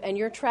Jew and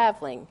you're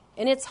traveling,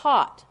 and it's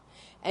hot.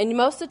 And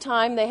most of the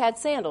time they had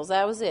sandals,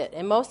 that was it.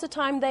 And most of the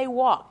time they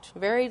walked.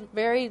 Very,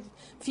 very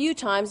few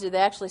times did they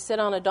actually sit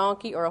on a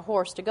donkey or a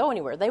horse to go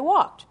anywhere. They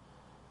walked.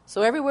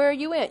 So everywhere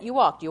you went, you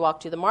walked. You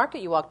walked to the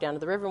market, you walked down to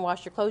the river and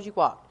washed your clothes, you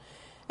walked.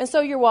 And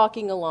so you're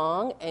walking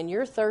along, and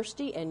you're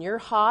thirsty, and you're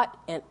hot,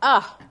 and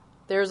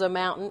there's a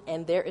mountain,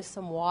 and there is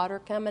some water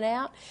coming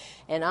out,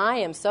 and I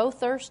am so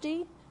thirsty.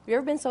 Have you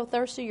ever been so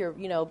thirsty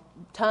your,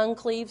 tongue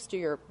cleaves to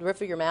your roof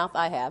of your mouth?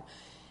 I have.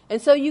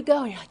 And so you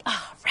go, and you're like,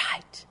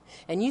 right.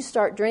 And you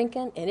start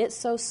drinking, and it's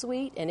so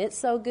sweet, and it's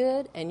so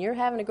good, and you're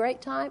having a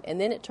great time, and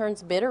then it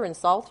turns bitter and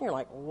salty, and you're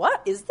like,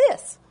 what is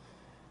this?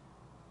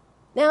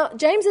 Now,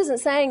 James isn't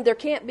saying there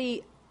can't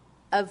be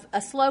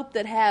a slope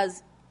that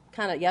has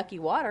kind of yucky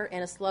water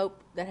and a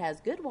slope that has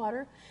good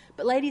water.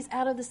 But ladies,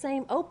 out of the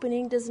same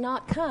opening does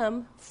not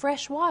come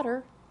fresh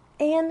water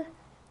and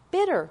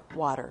bitter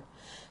water.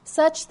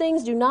 Such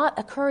things do not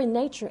occur in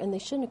nature, and they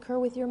shouldn't occur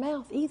with your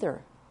mouth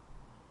either.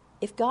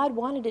 If God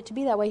wanted it to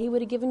be that way, he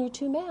would have given you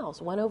two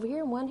mouths, one over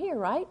here and one here,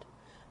 right?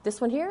 This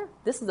one here,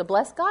 this is a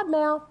blessed God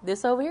mouth.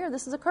 This over here,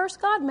 this is a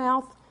cursed God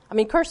mouth.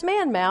 Cursed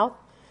man mouth.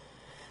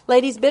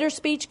 Ladies, bitter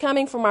speech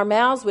coming from our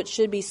mouths, which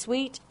should be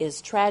sweet,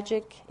 is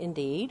tragic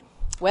indeed.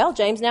 Well,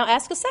 James now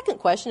asks a second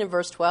question in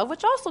verse 12,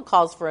 which also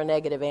calls for a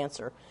negative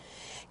answer.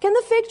 Can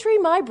the fig tree,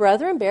 my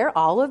brethren, bear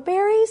olive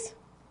berries?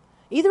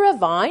 Either a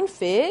vine,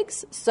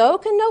 figs, so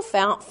can no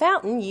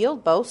fountain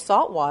yield both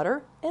salt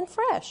water and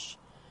fresh.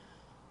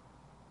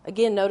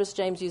 Again, notice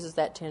James uses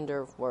that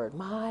tender word,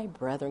 my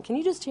brethren. Can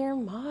you just hear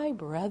him? My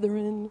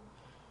brethren.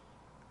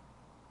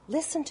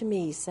 Listen to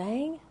me, he's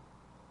saying.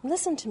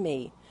 Listen to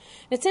me.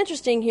 It's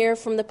interesting here,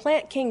 from the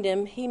plant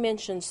kingdom, he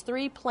mentions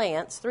three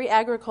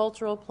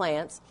agricultural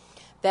plants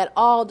that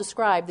all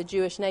describe the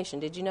Jewish nation.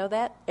 Did you know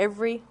that?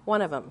 Every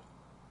one of them.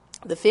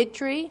 The fig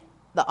tree,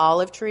 the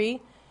olive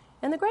tree,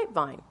 and the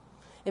grapevine.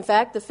 In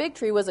fact, the fig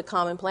tree was a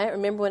common plant.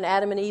 Remember when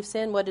Adam and Eve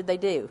sinned, what did they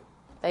do?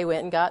 They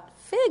went and got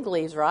fig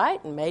leaves,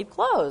 right, and made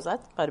clothes.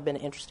 That might have been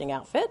an interesting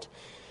outfit.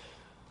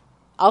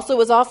 Also, it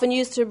was often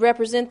used to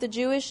represent the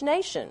Jewish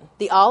nation.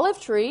 The olive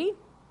tree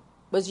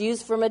was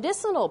used for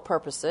medicinal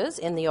purposes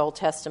in the Old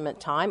Testament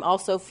time.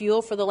 Also,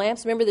 fuel for the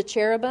lamps. Remember the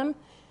cherubim?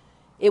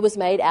 It was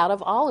made out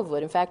of olive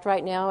wood. In fact,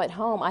 right now at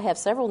home, I have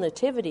several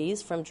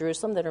nativities from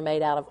Jerusalem that are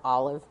made out of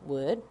olive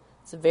wood.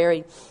 It's a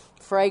very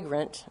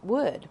fragrant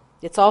wood.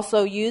 It's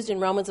also used in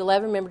Romans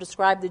 11. Remember,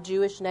 describe the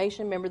Jewish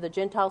nation. Remember the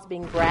Gentiles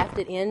being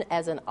grafted in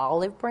as an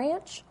olive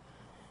branch.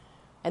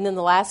 And then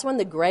the last one,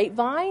 the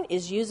grapevine,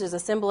 is used as a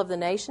symbol of the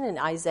nation in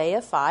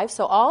Isaiah 5.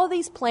 So all of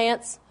these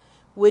plants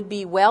would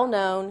be well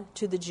known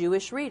to the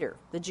Jewish reader,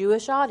 the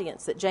Jewish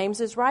audience that James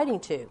is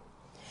writing to.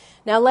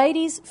 Now,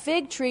 ladies,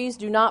 fig trees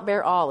do not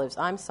bear olives.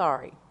 I'm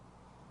sorry.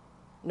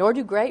 Nor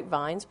do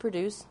grapevines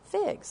produce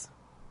figs.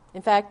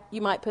 In fact,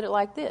 you might put it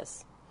like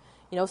this.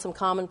 You know, some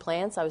common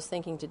plants, I was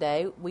thinking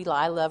today,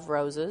 I love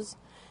roses,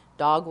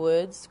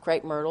 dogwoods,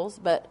 crepe myrtles,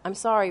 but I'm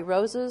sorry,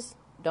 roses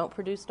don't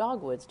produce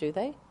dogwoods, do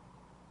they?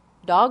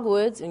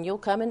 Dogwoods, and you'll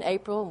come in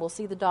April and we'll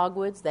see the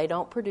dogwoods, they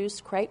don't produce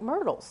crepe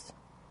myrtles.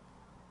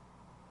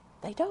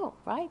 They don't,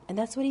 right? And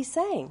that's what he's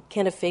saying.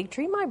 Can a fig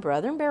tree, my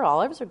brethren, bear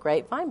olives, or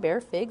grapevine bear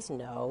figs?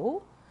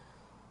 No.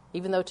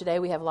 Even though today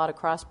we have a lot of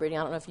crossbreeding.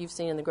 I don't know if you've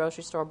seen in the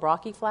grocery store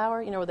broccoli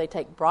flower, where they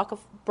take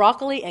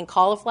broccoli and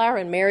cauliflower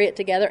and marry it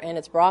together, and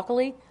it's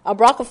broccoli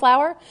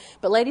flower.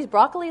 But ladies,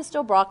 broccoli is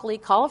still broccoli.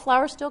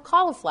 Cauliflower is still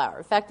cauliflower.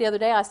 In fact, the other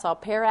day I saw a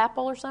pear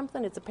apple or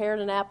something. It's a pear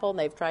and an apple, and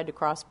they've tried to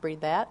crossbreed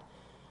that.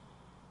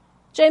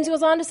 James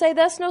goes on to say,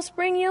 thus no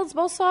spring yields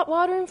both salt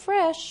water and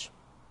fresh.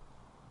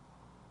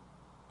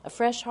 A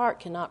fresh heart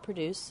cannot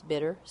produce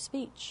bitter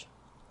speech.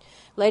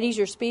 Ladies,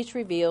 your speech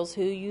reveals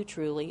who you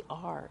truly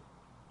are.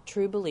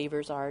 True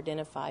believers are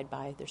identified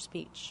by their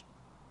speech.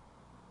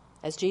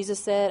 As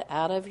Jesus said,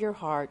 out of your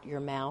heart, your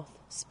mouth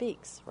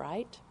speaks,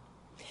 right?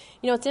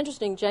 It's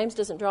interesting. James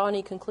doesn't draw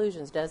any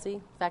conclusions, does he?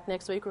 In fact,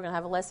 next week we're going to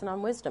have a lesson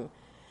on wisdom.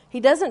 He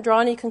doesn't draw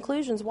any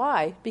conclusions.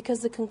 Why? Because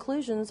the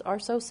conclusions are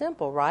so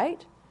simple,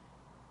 right?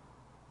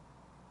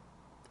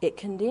 It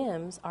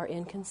condemns our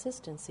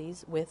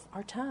inconsistencies with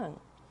our tongue.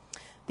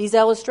 These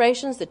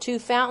illustrations, the two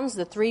fountains,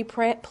 the three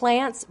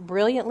plants,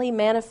 brilliantly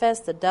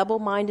manifest the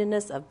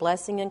double-mindedness of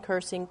blessing and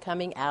cursing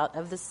coming out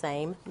of the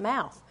same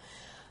mouth.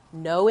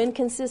 No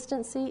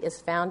inconsistency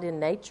is found in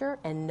nature,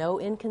 and no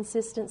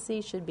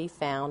inconsistency should be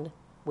found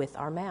with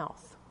our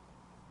mouth.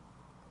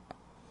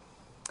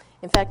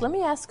 In fact, let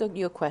me ask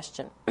you a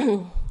question.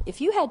 If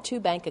you had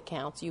two bank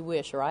accounts, you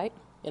wish, right?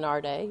 In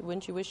our day,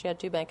 wouldn't you wish you had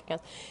two bank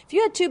accounts? If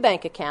you had two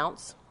bank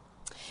accounts,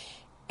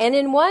 and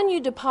in one you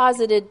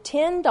deposited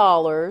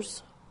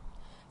 $10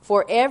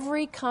 for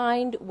every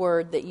kind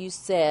word that you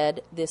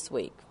said this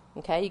week.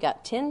 Okay, you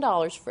got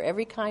 $10 for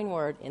every kind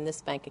word in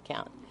this bank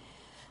account.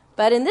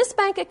 But in this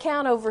bank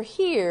account over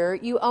here,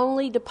 you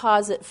only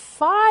deposit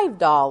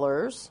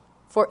 $5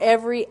 for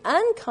every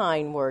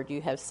unkind word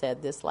you have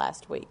said this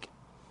last week.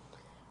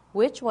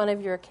 Which one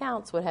of your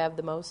accounts would have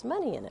the most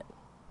money in it?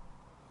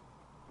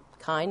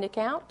 Kind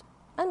account,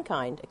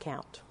 unkind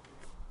account.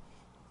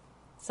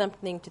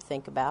 Something to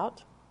think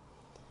about.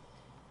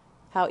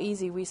 How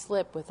easy we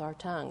slip with our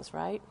tongues,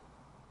 right?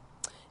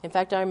 In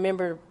fact, I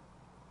remember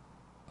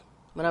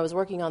when I was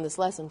working on this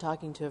lesson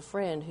talking to a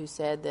friend who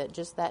said that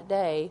just that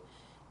day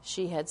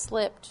she had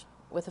slipped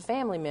with a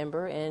family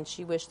member and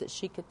she wished that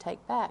she could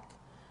take back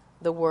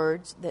the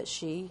words that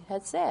she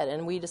had said.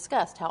 And we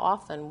discussed how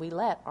often we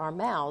let our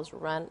mouths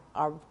run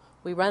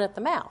at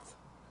the mouth,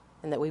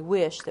 and that we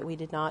wish that we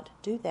did not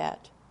do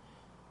that.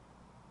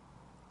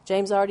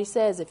 James already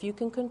says, if you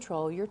can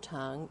control your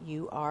tongue,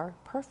 you are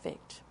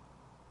perfect.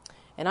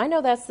 And I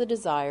know that's the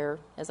desire,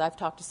 as I've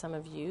talked to some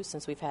of you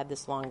since we've had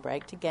this long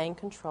break, to gain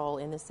control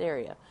in this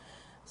area.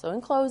 So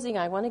in closing,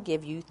 I want to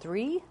give you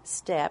 3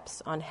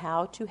 steps on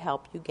how to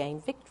help you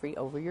gain victory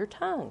over your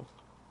tongue.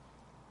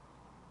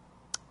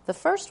 The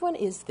first one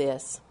is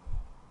this.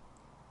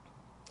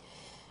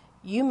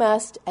 You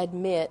must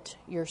admit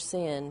your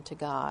sin to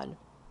God.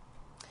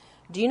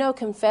 Do you know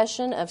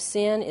confession of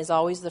sin is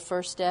always the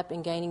first step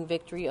in gaining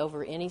victory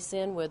over any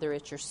sin, whether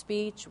it's your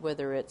speech,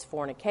 whether it's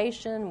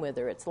fornication,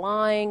 whether it's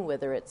lying,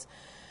 whether it's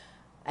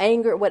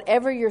anger,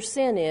 whatever your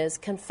sin is,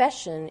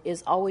 confession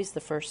is always the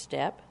first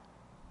step.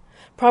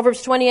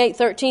 Proverbs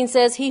 28:13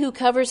 says, he who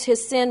covers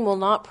his sin will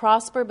not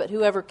prosper, but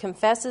whoever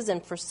confesses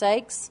and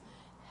forsakes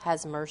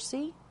has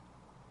mercy.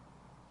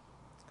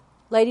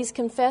 Ladies,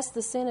 confess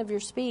the sin of your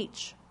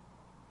speech.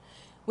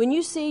 When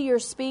you see your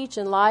speech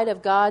in light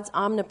of God's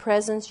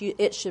omnipresence,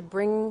 it should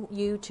bring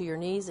you to your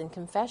knees in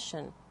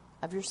confession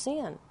of your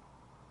sin.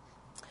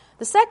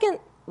 The second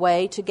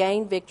way to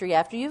gain victory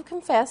after you've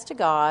confessed to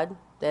God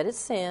that it's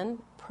sin,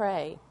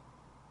 pray.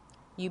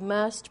 You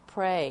must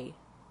pray.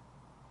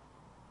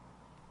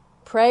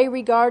 Pray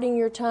regarding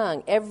your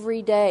tongue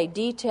every day,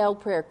 detailed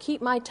prayer. Keep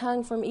my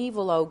tongue from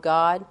evil, O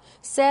God.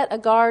 Set a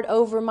guard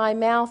over my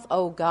mouth,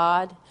 O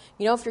God.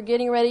 If you're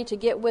getting ready to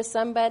get with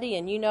somebody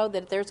and you know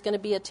that there's going to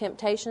be a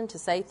temptation to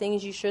say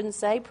things you shouldn't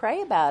say,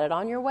 pray about it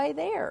on your way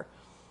there.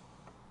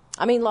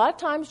 I mean, a lot of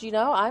times,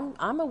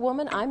 I'm a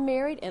woman, I'm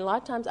married, and a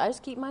lot of times I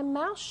just keep my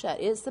mouth shut.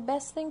 It's the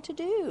best thing to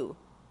do.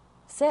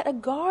 Set a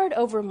guard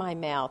over my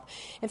mouth.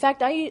 In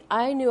fact,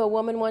 I knew a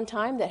woman one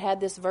time that had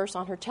this verse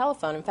on her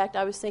telephone. In fact,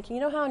 I was thinking,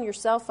 you know how on your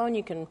cell phone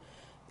you can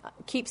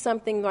keep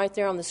something right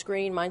there on the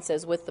screen? Mine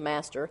says, with the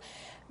master.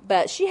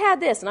 But she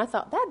had this, and I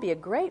thought, that'd be a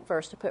great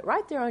verse to put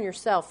right there on your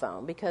cell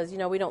phone because,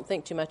 we don't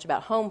think too much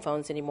about home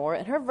phones anymore.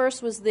 And her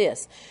verse was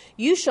this: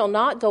 you shall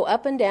not go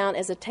up and down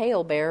as a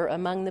talebearer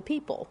among the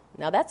people.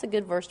 Now, that's a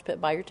good verse to put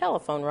by your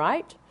telephone,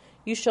 right?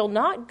 You shall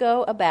not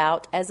go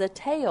about as a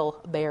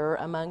talebearer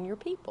among your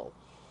people.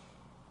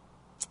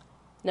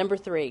 Number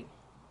 3,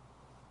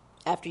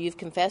 after you've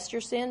confessed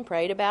your sin,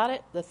 prayed about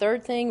it, the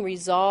third thing,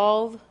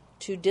 resolve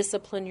to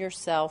discipline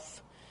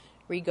yourself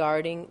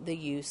regarding the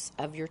use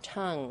of your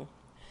tongue.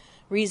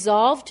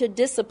 Resolve to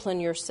discipline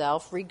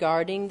yourself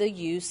regarding the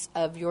use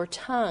of your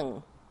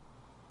tongue.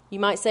 You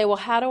might say, well,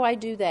 how do I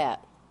do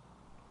that?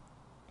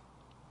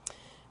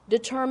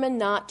 Determine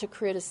not to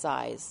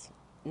criticize,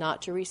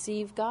 not to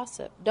receive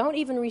gossip. Don't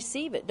even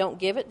receive it. Don't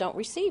give it. Don't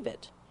receive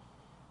it.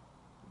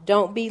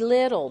 Don't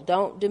belittle,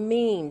 don't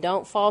demean,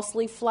 don't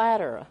falsely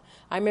flatter.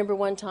 I remember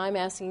one time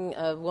asking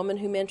a woman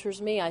who mentors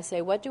me, I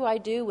say, what do I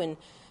do when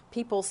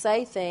people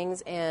say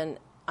things and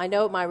I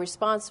know my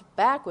response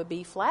back would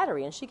be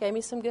flattery? And she gave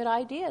me some good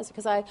ideas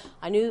because I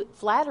knew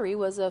flattery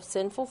was a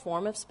sinful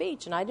form of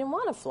speech and I didn't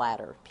want to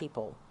flatter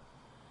people.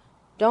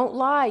 Don't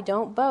lie,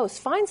 don't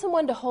boast. Find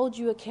someone to hold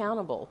you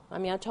accountable. I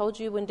mean, I told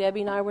you when Debbie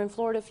and I were in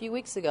Florida a few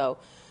weeks ago,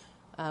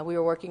 we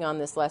were working on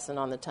this lesson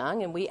on the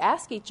tongue, and we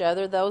ask each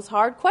other those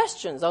hard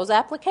questions, those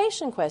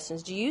application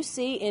questions. Do you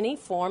see any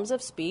forms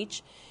of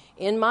speech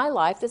in my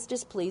life that's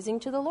displeasing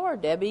to the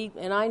Lord? Debbie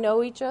and I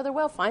know each other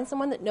well. Find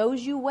someone that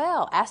knows you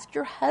well. Ask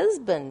your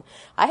husband.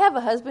 I have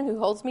a husband who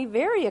holds me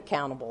very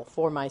accountable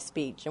for my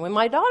speech. And when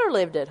my daughter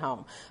lived at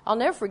home, I'll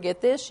never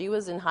forget this. She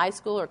was in high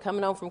school or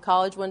coming home from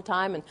college one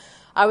time, and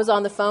I was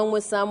on the phone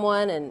with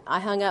someone, and I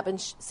hung up, and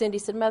Cindy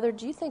said, Mother,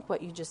 do you think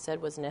what you just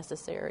said was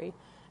necessary?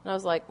 And I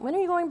was like, when are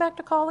you going back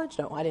to college?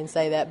 No, I didn't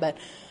say that.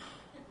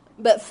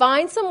 But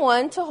find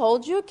someone to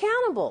hold you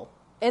accountable.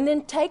 And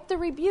then take the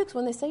rebukes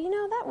when they say,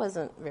 that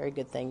wasn't a very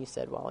good thing you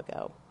said a while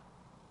ago.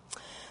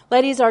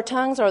 Ladies, our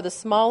tongues are the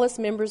smallest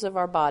members of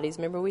our bodies.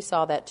 Remember, we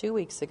saw that 2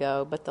 weeks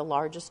ago, but the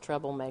largest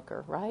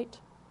troublemaker, right?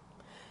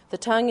 The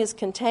tongue is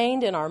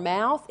contained in our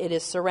mouth. It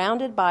is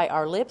surrounded by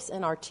our lips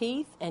and our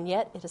teeth, and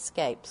yet it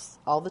escapes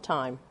all the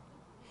time.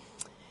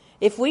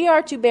 If we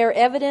are to bear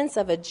evidence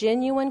of a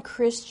genuine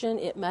Christian,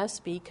 it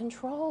must be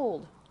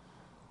controlled.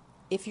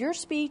 If your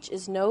speech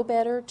is no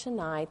better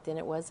tonight than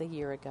it was a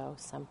year ago,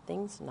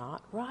 something's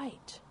not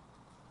right.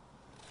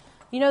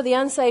 The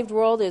unsaved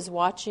world is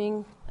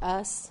watching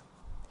us.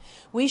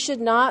 We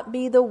should not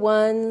be the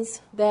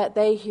ones that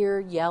they hear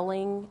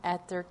yelling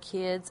at their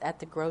kids at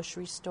the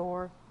grocery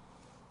store.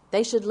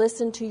 They should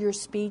listen to your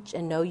speech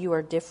and know you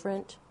are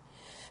different.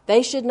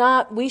 We should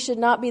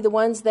not be the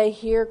ones they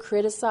hear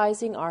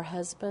criticizing our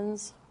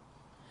husbands.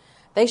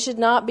 We should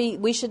not be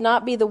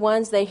the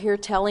ones they hear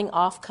telling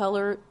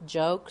off-color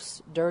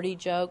jokes, dirty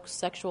jokes,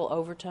 sexual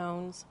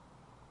overtones.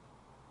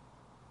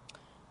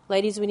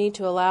 Ladies, we need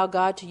to allow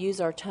God to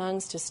use our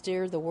tongues to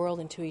steer the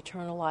world into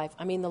eternal life.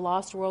 I mean, the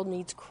lost world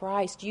needs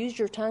Christ. Use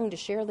your tongue to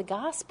share the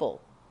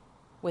gospel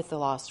with the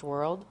lost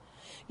world.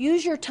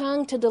 Use your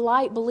tongue to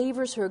delight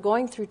believers who are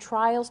going through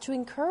trials, to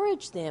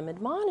encourage them,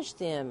 admonish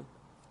them,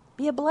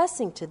 be a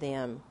blessing to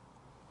them.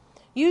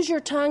 Use your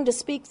tongue to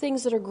speak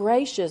things that are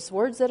gracious,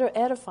 words that are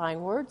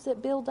edifying, words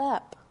that build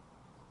up.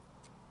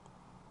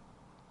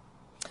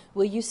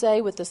 Will you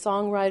say with the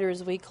songwriter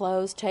as we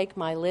close, take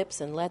my lips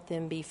and let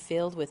them be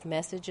filled with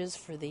messages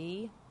for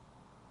thee?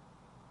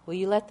 Will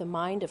you let the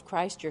mind of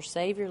Christ your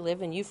Savior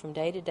live in you from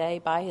day to day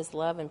by his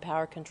love and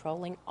power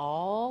controlling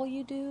all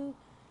you do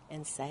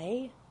and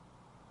say?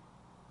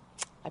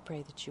 I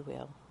pray that you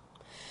will.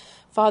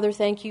 Father,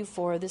 thank you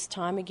for this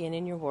time again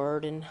in your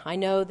word, and I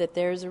know that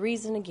there's a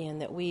reason again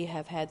that we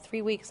have had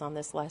 3 weeks on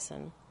this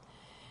lesson.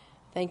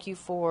 Thank you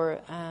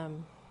for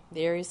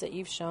the areas that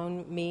you've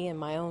shown me in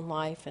my own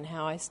life and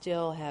how I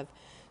still have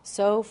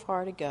so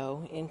far to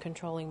go in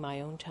controlling my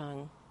own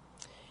tongue.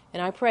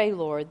 And I pray,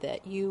 Lord,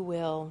 that you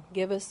will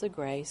give us the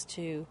grace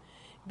to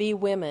be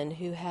women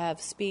who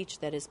have speech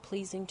that is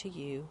pleasing to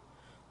you.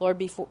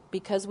 Lord,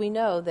 because we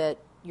know that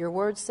your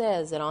word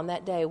says that on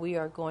that day we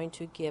are going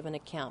to give an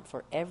account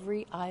for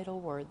every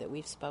idle word that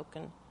we've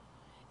spoken.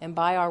 And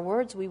by our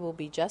words we will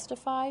be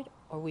justified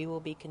or we will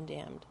be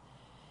condemned.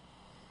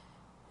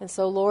 And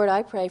so, Lord,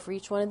 I pray for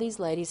each one of these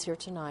ladies here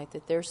tonight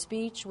that their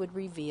speech would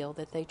reveal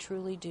that they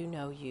truly do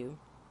know you.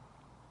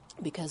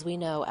 Because we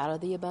know out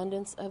of the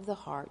abundance of the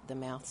heart the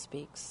mouth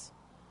speaks.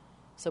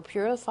 So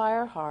purify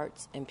our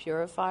hearts and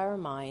purify our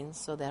minds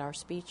so that our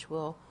speech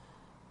will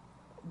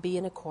be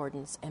in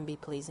accordance and be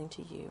pleasing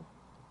to you.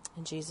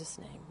 In Jesus'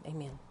 name,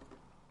 amen.